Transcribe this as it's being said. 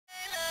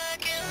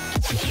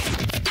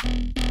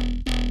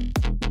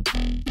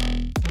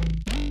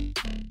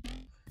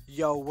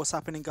Yo, what's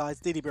happening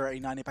guys?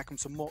 DDB89 here, back with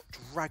some more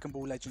Dragon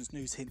Ball Legends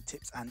news, hint,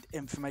 tips and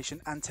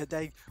information, and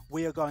today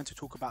we are going to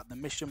talk about the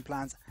mission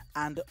plans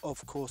and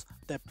of course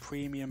the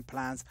premium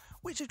plans,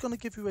 which is going to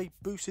give you a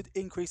boosted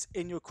increase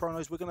in your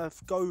chronos. We're going to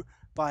go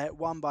by it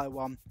one by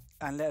one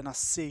and letting us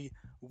see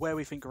where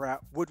we think we're at.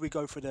 Would we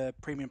go for the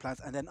premium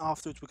plans, and then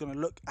afterwards we're going to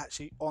look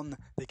actually on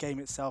the game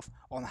itself,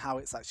 on how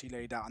it's actually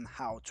laid out and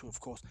how to of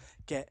course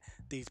get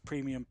these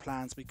premium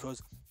plans,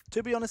 because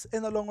to be honest,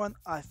 in the long run,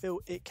 I feel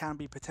it can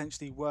be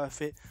potentially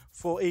worth it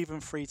for even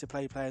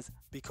free-to-play players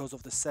because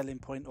of the selling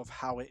point of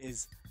how it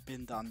is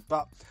been done.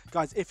 But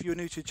guys, if you're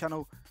new to the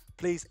channel,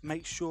 please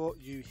make sure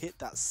you hit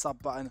that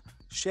sub button,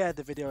 share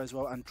the video as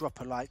well, and drop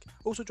a like.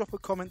 Also drop a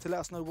comment to let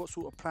us know what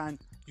sort of plan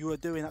you are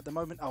doing at the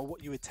moment or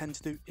what you intend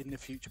to do in the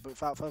future. But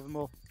without further,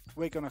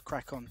 we're going to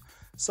crack on.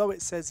 So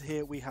it says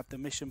here we have the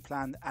mission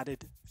plan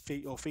added,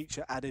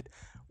 feature added,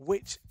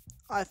 which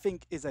I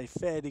think is a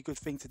fairly good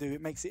thing to do.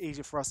 It makes it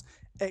easier for us.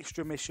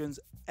 Extra missions,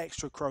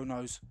 extra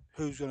chronos.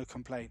 Who's going to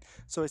complain?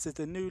 So it says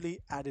the newly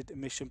added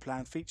mission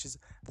plan features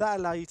that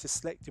allow you to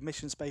select your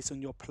missions based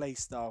on your play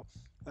style.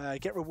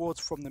 Get rewards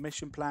from the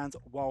mission plans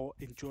while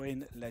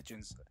enjoying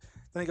Legends.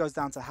 Then it goes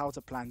down to how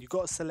to plan. You've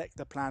got to select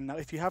the plan. Now,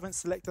 if you haven't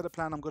selected a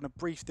plan, I'm going to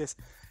brief this.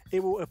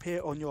 It will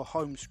appear on your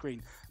home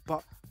screen.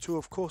 But to,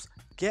 of course,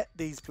 get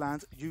these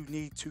plans, you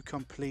need to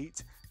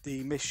complete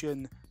the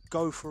mission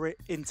Go For It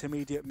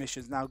intermediate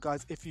missions. Now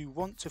guys, if you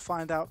want to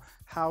find out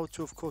how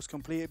to of course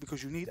complete it,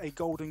 because you need a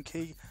golden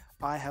key,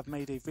 I have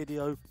made a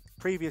video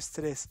previous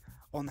to this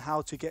on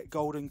how to get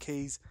golden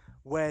keys,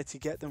 where to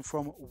get them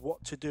from,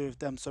 what to do with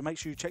them. So make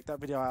sure you check that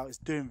video out. It's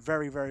doing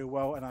very, very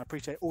well, and I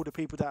appreciate all the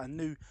people that are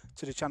new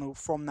to the channel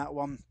from that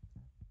one.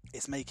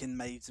 It's making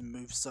amazing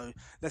moves. So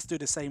let's do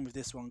the same with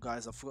this one,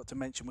 guys. I forgot to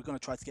mention we're going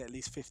to try to get at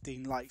least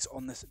 15 likes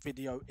on this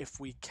video if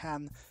we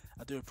can.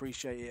 I do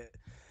appreciate it.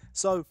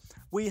 So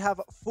we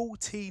have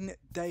 14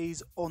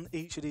 days on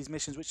each of these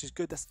missions, which is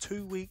good. That's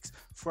 2 weeks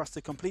for us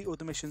to complete all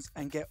the missions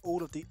and get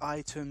all of the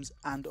items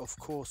and of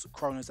course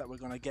chronos that we're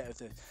going to get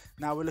with it.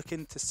 Now we're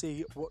looking to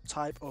see what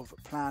type of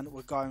plan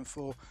we're going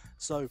for,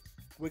 so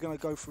we're going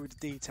to go through the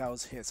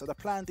details here. So the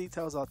plan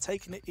details are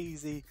taking it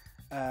easy,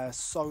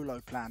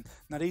 solo plan.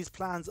 Now these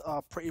plans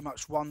are pretty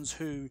much ones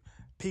who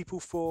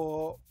people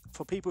for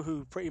people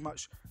who pretty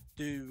much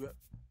do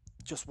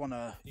just want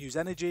to use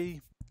energy,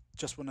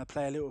 just want to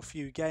play a little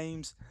few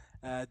games,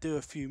 do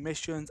a few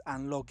missions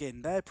and log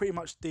in. They're pretty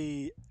much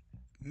the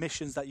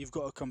missions that you've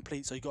got to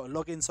complete. So you've got to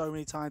log in so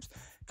many times,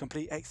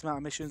 complete X amount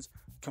of missions,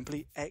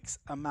 complete X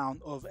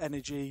amount of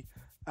energy,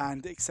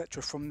 and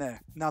etc. from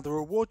there. Now the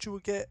rewards you will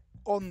get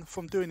on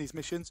from doing these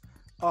missions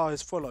are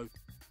as follow: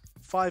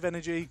 5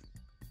 energy,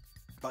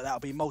 but that'll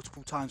be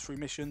multiple times through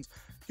missions.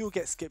 You'll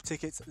get skip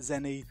tickets,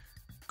 Zenny,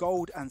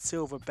 gold and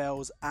silver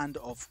bells, and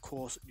of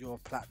course your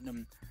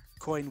platinum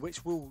coin,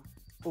 which will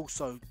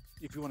also,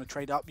 if you want to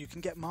trade up, you can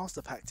get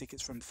master pack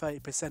tickets from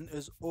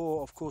 30%ers,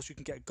 or of course you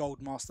can get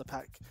gold master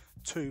pack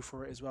 2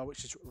 for it as well,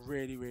 which is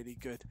really, really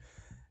good.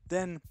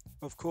 Then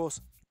of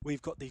course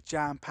we've got the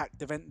jam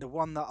packed event, the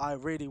one that I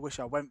really wish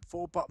I went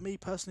for, but me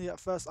personally at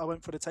first I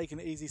went for the taking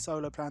it easy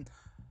solo plan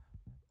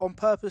on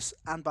purpose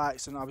and by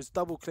accident. I was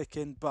double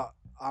clicking, but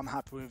I'm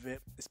happy with it.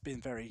 It's been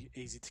very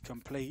easy to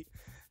complete.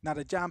 Now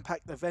the jam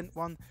packed event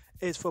one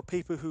is for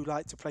people who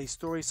like to play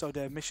stories, so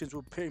their missions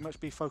will pretty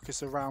much be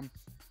focused around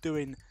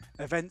doing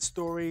event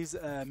stories,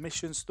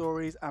 mission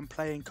stories, and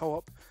playing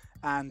co-op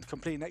and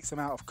completing X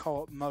amount of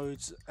co-op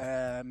modes,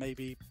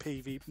 maybe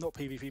not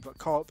PvP but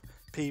co-op,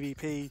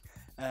 PvP,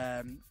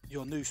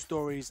 your new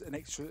stories and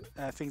extra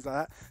things like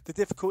that. The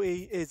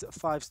difficulty is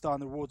 5-star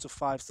and the rewards are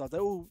 5-star. They're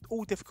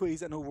all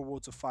difficulties and all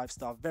rewards are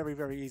 5-star. Very,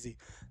 very easy.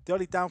 The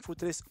only downfall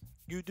to this,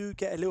 you do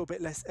get a little bit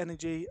less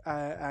energy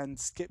and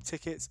skip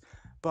tickets,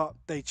 but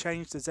they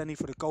changed the Zenny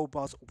for the gold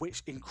bars,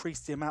 which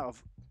increased the amount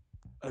of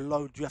a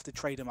load you have to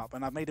trade them up,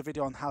 and I've made a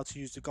video on how to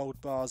use the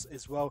gold bars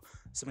as well,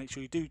 so make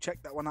sure you do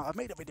check that one out. I've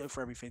made a video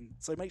for everything,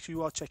 so make sure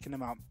you are checking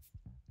them out.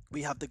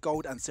 We have the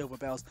gold and silver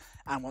bells,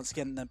 and once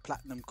again the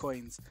platinum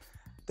coins.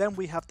 Then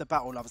we have the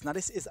battle lovers. Now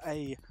this is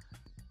a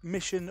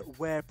mission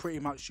where pretty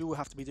much you will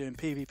have to be doing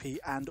PvP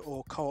and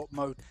or co-op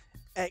mode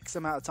X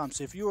amount of time.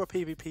 So if you're a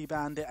PvP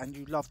bandit and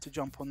you love to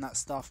jump on that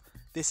stuff,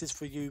 this is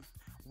for you.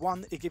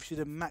 1, it gives you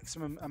the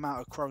maximum amount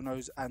of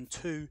chronos, and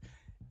 2,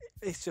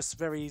 it's just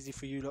very easy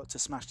for you lot to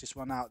smash this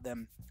one out.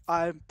 Then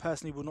I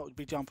personally will not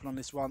be jumping on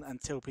this one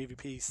until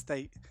PvP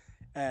state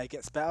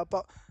gets better.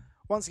 But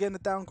once again, the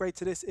downgrade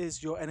to this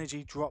is your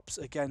energy drops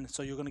again,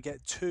 so you're going to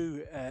get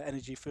 2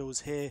 energy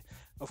fills here,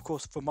 of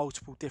course for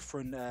multiple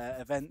different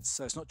events,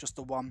 so it's not just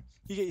the one.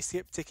 You get your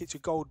skip tickets,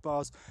 your gold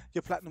bars,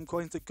 your platinum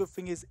coins. The good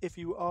thing is if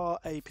you are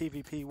a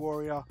PvP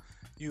warrior,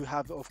 you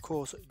have of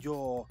course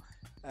your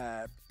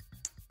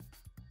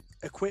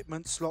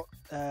equipment slot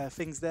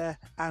things there,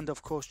 and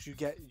of course you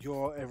get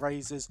your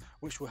erasers,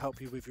 which will help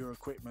you with your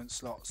equipment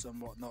slots and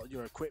whatnot.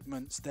 Your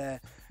equipment's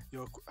there,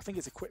 I think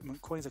it's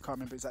equipment coins, I can't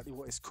remember exactly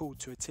what it's called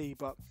to a T,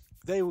 but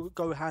they will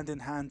go hand in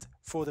hand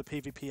for the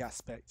PvP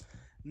aspect.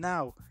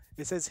 Now,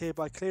 it says here,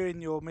 by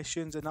clearing your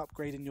missions and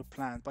upgrading your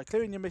plans. By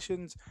clearing your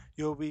missions,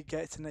 you'll be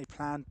getting a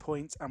plan,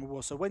 points, and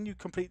rewards. So when you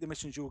complete the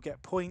missions, you'll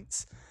get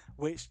points,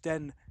 which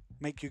then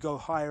make you go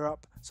higher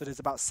up. So there's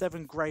about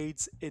 7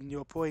 grades in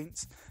your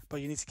points,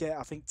 but you need to get,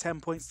 I think, 10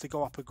 points to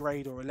go up a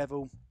grade or a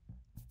level.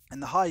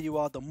 And the higher you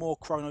are, the more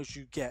chronos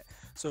you get.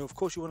 So of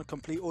course you want to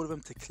complete all of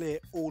them to clear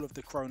all of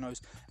the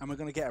chronos, and we're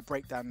going to get a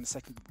breakdown in a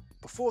second.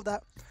 Before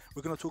that,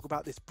 we're going to talk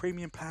about this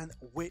premium plan,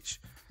 which,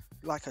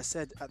 like I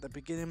said at the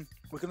beginning,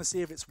 we're going to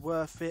see if it's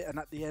worth it, and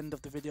at the end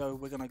of the video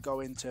we're going to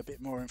go into a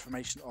bit more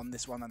information on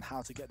this one and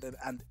how to get them,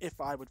 and if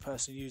I would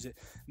personally use it.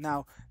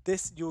 Now,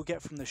 this you'll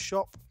get from the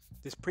shop.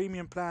 This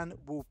premium plan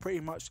will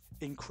pretty much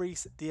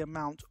increase the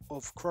amount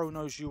of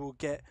chronos you will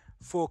get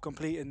for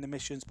completing the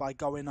missions by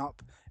going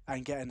up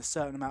and getting a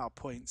certain amount of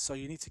points. So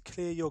you need to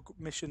clear your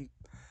mission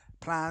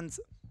plans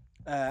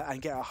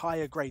and get a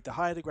higher grade. The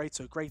higher the grade,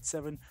 so grade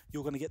 7,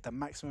 you're going to get the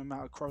maximum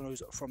amount of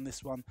chronos from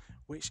this one,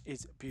 which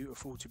is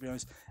beautiful, to be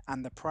honest.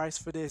 And the price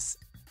for this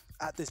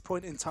at this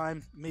point in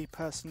time, me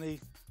personally,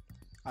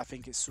 I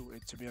think it's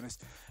sorted, to be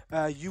honest.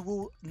 You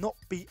will not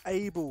be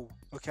able,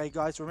 okay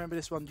guys, remember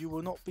this one, you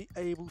will not be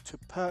able to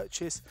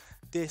purchase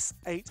this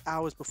 8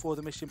 hours before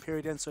the mission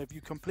period ends. So if you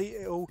complete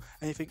it all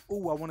and you think,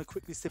 oh, I want to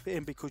quickly slip it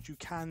in, because you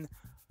can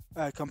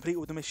complete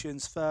all the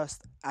missions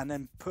first and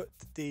then put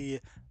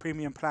the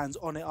premium plans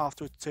on it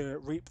afterwards to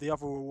reap the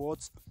other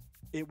rewards,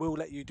 it will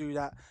let you do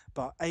that.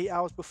 But 8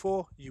 hours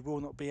before, you will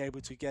not be able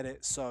to get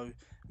it, so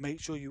make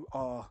sure you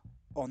are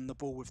on the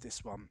ball with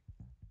this one.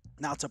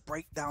 Now, to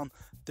break down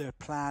the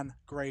plan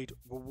grade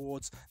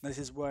rewards, now this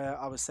is where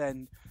I was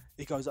saying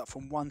it goes up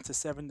from 1 to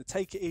 7. The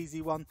take it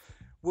easy one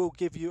will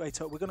give you a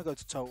total. We're going to go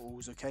to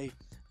totals, okay?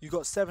 You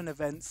got 7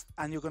 events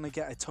and you're going to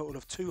get a total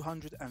of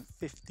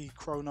 250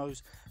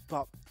 chronos.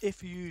 But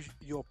if you use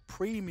your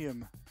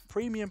premium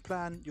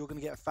plan, you're going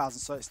to get 1,000.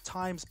 So it's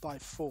times by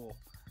 4.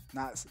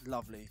 That's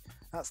lovely.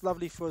 That's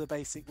lovely for the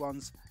basic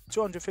ones.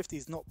 250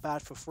 is not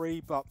bad for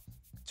free, but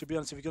to be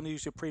honest, if you're going to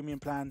use your premium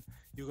plan,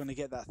 you're going to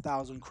get that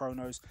 1,000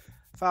 chronos.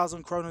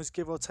 1,000 chronos,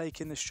 give or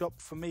take, in the shop,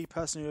 for me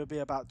personally, it would be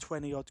about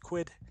 20 odd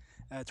quid,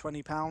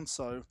 £20.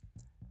 So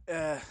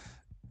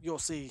you'll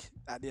see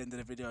at the end of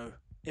the video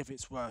if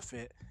it's worth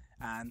it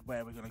and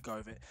where we're going to go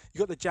with it. You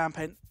got the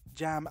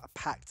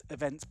jam-packed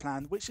events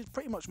plan, which is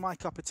pretty much my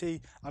cup of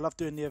tea. I love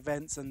doing the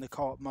events and the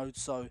co-op mode,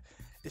 so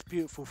it's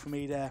beautiful for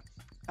me there.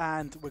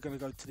 And we're going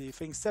to go to the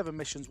thing, 7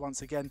 missions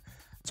once again.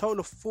 Total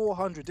of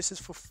 400. This is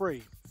for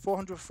free.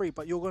 400 free,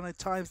 but you're going to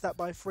times that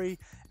by 3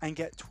 and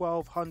get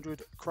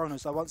 1,200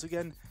 chronos. So once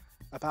again,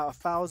 about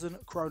 1,000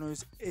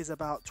 chronos is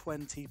about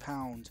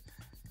 £20.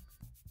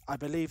 I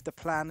believe the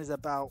plan is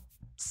about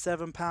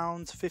 £7,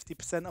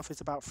 50% off.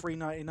 It's about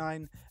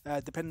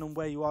 £3.99, depending on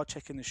where you are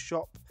checking the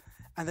shop.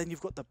 And then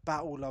you've got the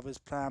Battle Lovers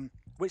plan,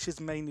 which is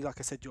mainly, like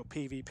I said, your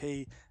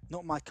PvP.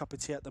 Not my cup of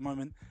tea at the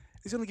moment.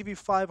 It's going to give you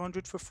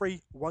 500 for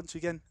free. Once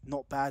again,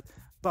 not bad,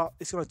 but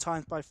it's going to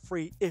times by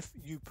 3 if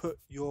you put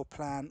your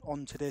plan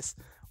onto this,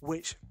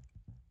 which,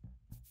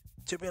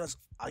 to be honest,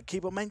 I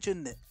keep on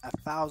mentioning it,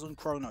 1,000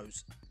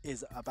 chronos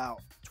is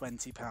about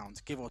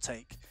 £20, give or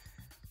take.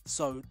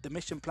 So the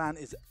mission plan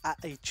is at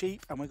a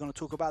cheap, and we're going to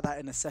talk about that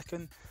in a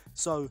second.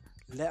 So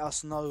let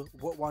us know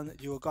what one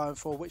you are going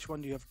for, which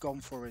one you have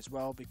gone for as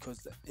well,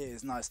 because it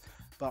is nice.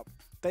 But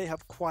they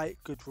have quite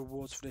good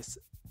rewards for this.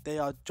 They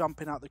are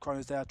jumping out the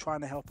chronos. They are trying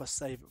to help us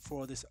save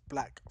for this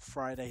Black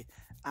Friday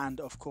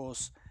and, of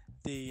course,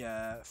 the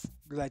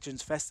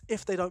Legends Fest,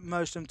 if they don't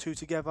merge them two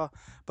together.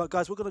 But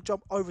guys, we're going to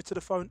jump over to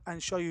the phone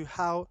and show you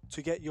how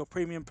to get your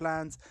premium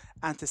plans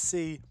and to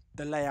see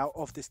the layout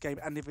of this game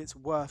and if it's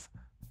worth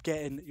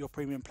getting your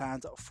premium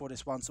plans for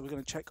this one. So we're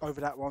going to check over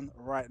that one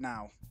right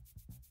now.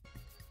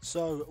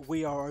 So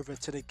we are over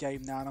to the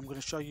game now, and I'm going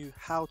to show you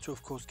how to,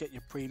 of course, get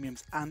your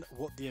premiums and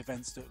what the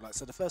events look like.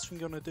 So the first thing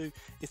you're going to do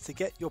is to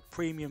get your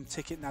premium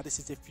ticket. Now this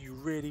is if you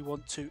really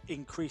want to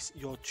increase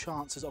your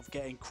chances of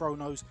getting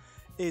chronos,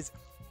 is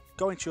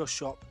go into your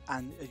shop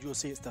and you'll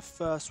see it's the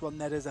first one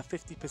there. There's a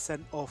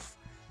 50% off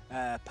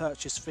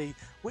purchase fee,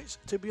 which,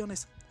 to be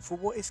honest, for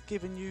what it's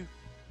giving you,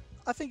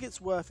 I think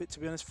it's worth it, to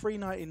be honest.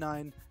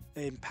 $3.99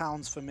 in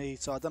pounds for me,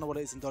 so I don't know what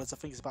it is in dollars. I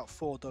think it's about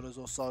 $4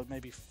 or so,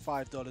 maybe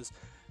 $5.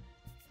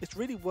 It's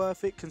really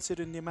worth it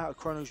considering the amount of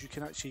chronos you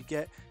can actually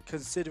get.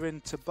 Considering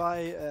to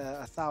buy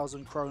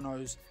 1,000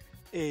 chronos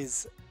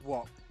is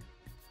what,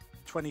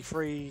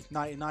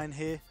 $23.99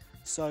 here.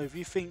 So if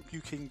you think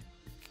you can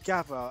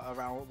gather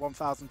around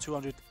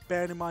 1,200,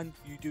 bearing in mind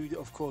you do,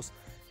 of course,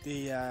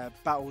 the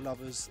Battle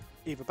Lovers,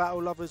 either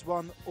Battle Lovers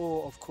one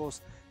or, of course,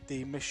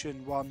 the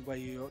mission one, where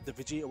you, the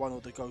Vegeta one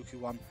or the Goku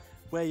one,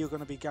 where you're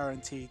going to be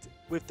guaranteed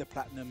with the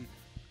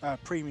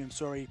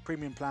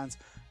premium plans,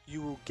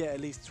 you will get at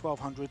least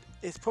 1,200.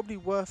 It's probably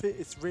worth it.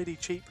 It's really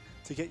cheap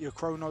to get your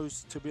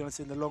chronos, to be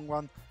honest, in the long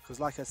run, because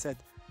like I said,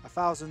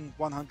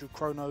 1,100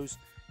 chronos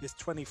is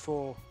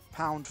 £24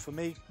 for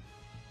me.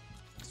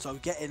 So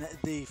getting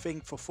the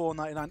thing for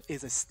 $4.99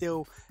 is a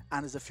steal,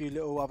 and there's a few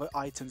little other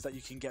items that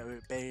you can get with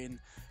it, being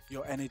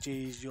your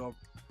energies, your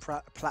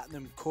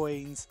platinum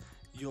coins,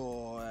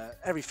 your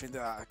everything.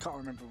 I can't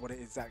remember what it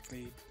is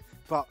exactly,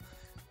 but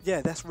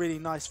yeah, that's really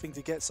nice thing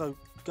to get. So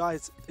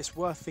guys, it's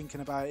worth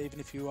thinking about it, even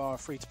if you are a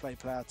free-to-play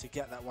player, to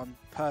get that one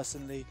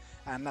personally.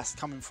 And that's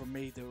coming from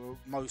me, the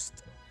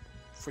most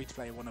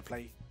free-to-play want to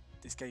play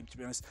this game, to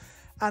be honest.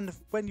 And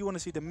when you want to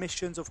see the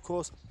missions, of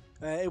course,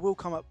 it will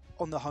come up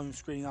on the home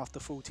screen after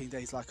 14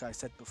 days, like I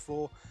said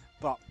before,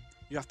 but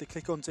you have to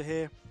click onto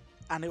here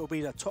and it will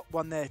be the top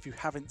one there if you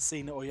haven't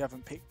seen it or you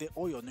haven't picked it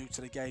or you're new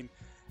to the game,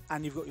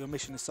 and you've got your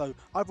mission. So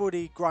I've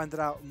already grinded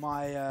out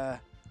my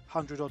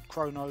 100 odd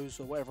chronos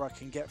or whatever I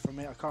can get from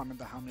it. I can't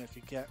remember how many I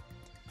could get,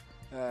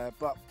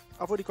 but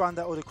I've already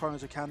grinded out all the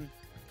chronos I can,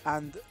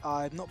 and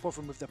I'm not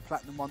bothering with the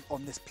platinum one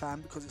on this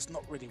plan because it's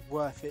not really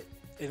worth it,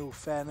 in all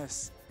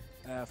fairness,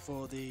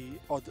 for the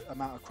odd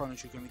amount of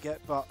chronos you're going to get.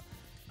 But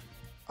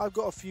I've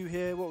got a few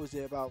here. What was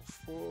it, about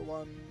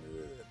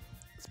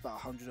it's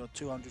about 100 or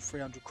 200,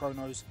 300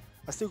 chronos.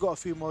 I still got a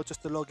few more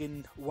just to log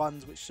in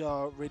ones which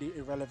are really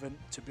irrelevant,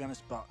 to be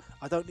honest, but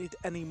I don't need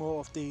any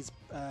more of these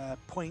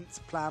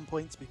plan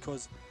points,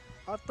 because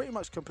I've pretty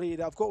much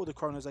completed it. I've got all the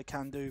chronos I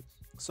can do.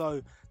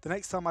 So the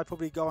next time I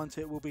probably go onto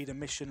it will be the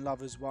mission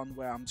lovers one,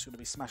 where I'm just going to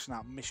be smashing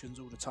out missions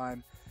all the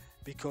time,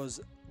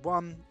 because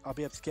one, I'll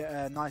be able to get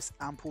a nice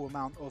ample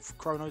amount of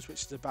chronos,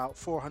 which is about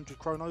 400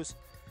 chronos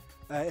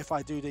if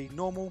I do the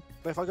normal.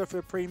 But if I go for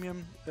a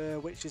premium,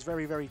 which is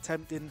very, very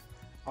tempting,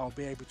 I'll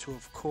be able to,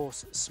 of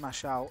course,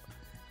 smash out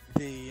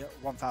the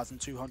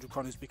 1200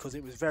 chronos, because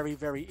it was very,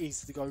 very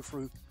easy to go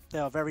through. They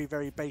are very,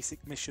 very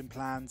basic mission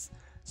plans.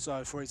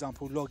 So for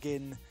example, log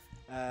in,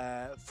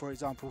 for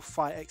example,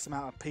 fight X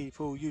amount of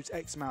people, use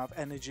X amount of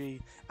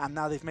energy, and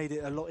now they've made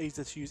it a lot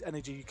easier to use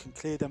energy. You can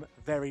clear them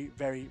very,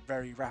 very,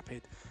 very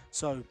rapid.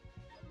 So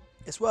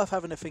it's worth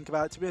having to think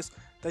about it. To be honest,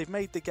 they've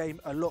made the game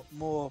a lot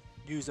more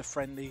user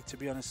friendly, to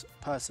be honest,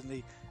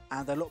 personally,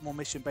 and a lot more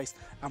mission based,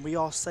 and we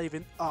are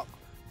saving up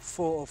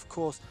for, of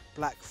course,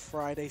 Black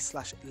Friday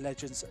 /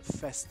 Legends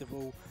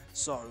Festival,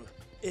 so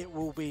it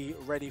will be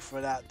ready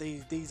for that.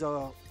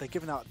 They're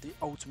giving out the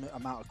ultimate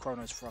amount of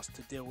chronos for us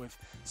to deal with.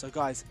 So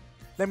guys,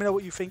 let me know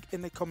what you think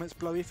in the comments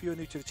below. If you're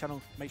new to the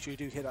channel, make sure you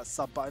do hit that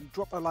sub button,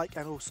 drop a like,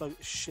 and also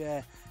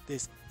share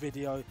this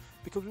video,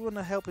 because we want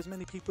to help as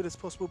many people as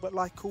possible. But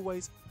like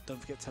always,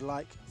 don't forget to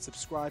like,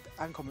 subscribe,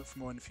 and comment for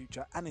more in the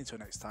future. And until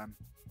next time,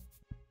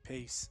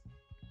 peace.